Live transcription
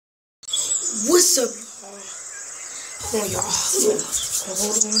What's up, y'all? Hold on, y'all.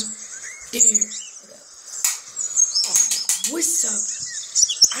 Hold on. There. What's up?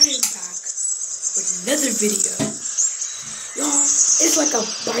 I am back with another video. Y'all, it's like a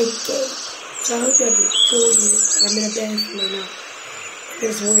bike game. So I hope y'all enjoy it. I'm in a bathroom right now.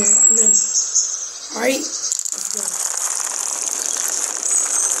 It's weird, I know. Alright? Let's go.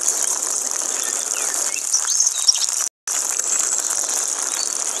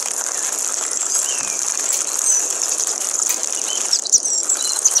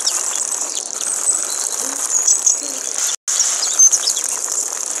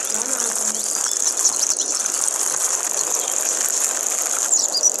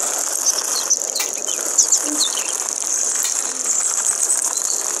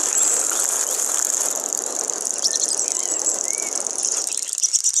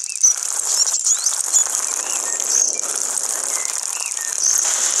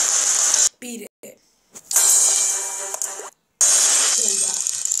 Beat it. So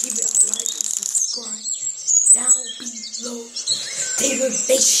give it a like and subscribe down below.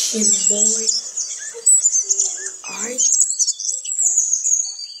 Motivation, boy. Alright.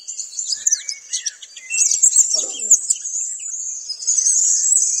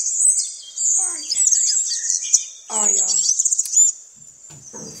 Alright, y'all.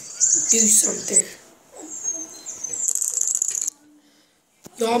 Do something.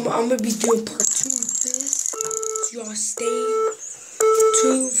 Y'all, I'm gonna be doing part 2 of this. So y'all stay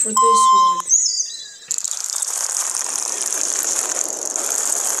tuned for this one.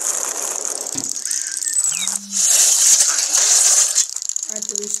 I had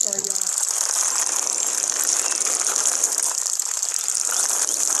to restart, y'all.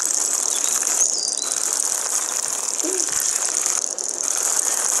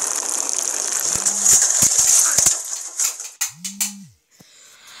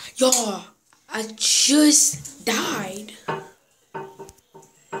 Y'all, I just died.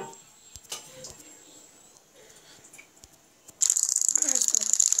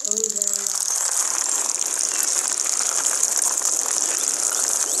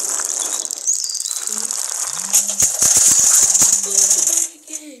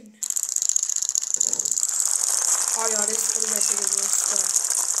 Oh, y'all, this is gonna be the worst stuff.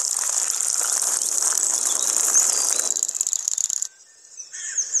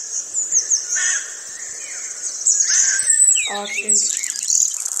 Oh, okay.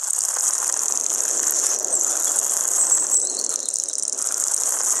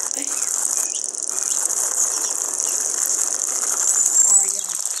 Alright,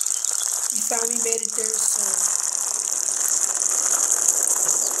 y'all. You finally made it there, so.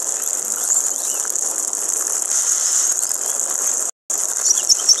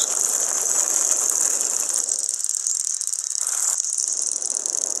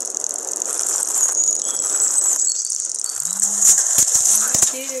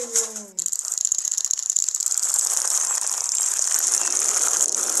 Did it wrong.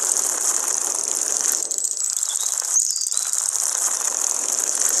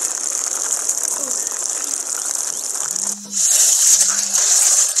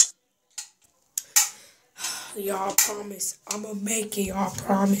 Y'all promise. I'ma make it, y'all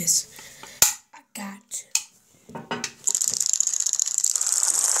promise. I got you.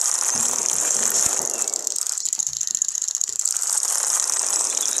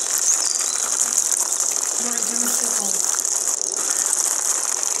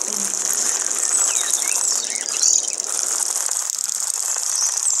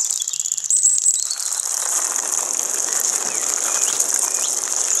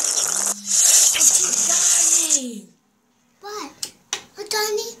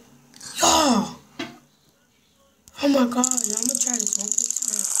 Y'all! Oh my god, I'm gonna try this one more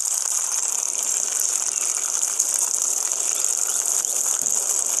time.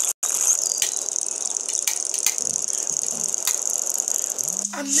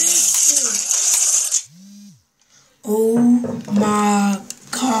 I missed it! Oh my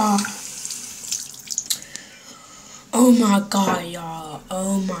god. Oh my god, y'all.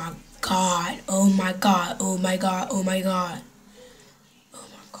 Oh my god. Oh my god. Oh my god. Oh my god. Oh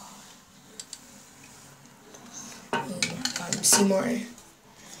my god. Oh my god. Let me see more.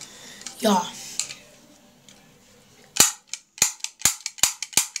 Y'all.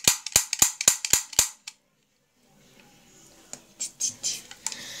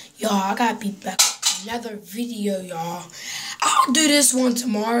 Y'all, I gotta be back with another video, y'all. I'll do this one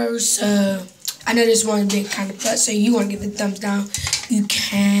tomorrow, so I know this one big kind of butt, so you want to give it a thumbs down, you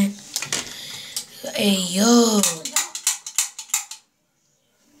can. Hey, yo.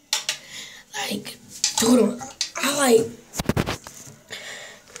 Like, dude, I like,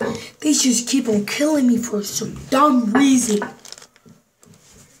 They just keep on killing me for some dumb reason.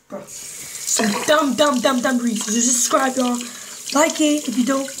 Bro. Some dumb reason. Just subscribe, y'all. Like it. If you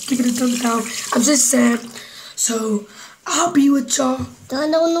don't, give it a thumbs down. I'm just saying. So, I'll be with y'all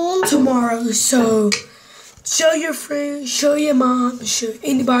tomorrow. So, show your friends, show your mom, show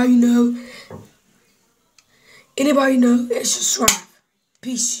anybody you know. Anybody you know, and subscribe.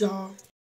 Peace, y'all.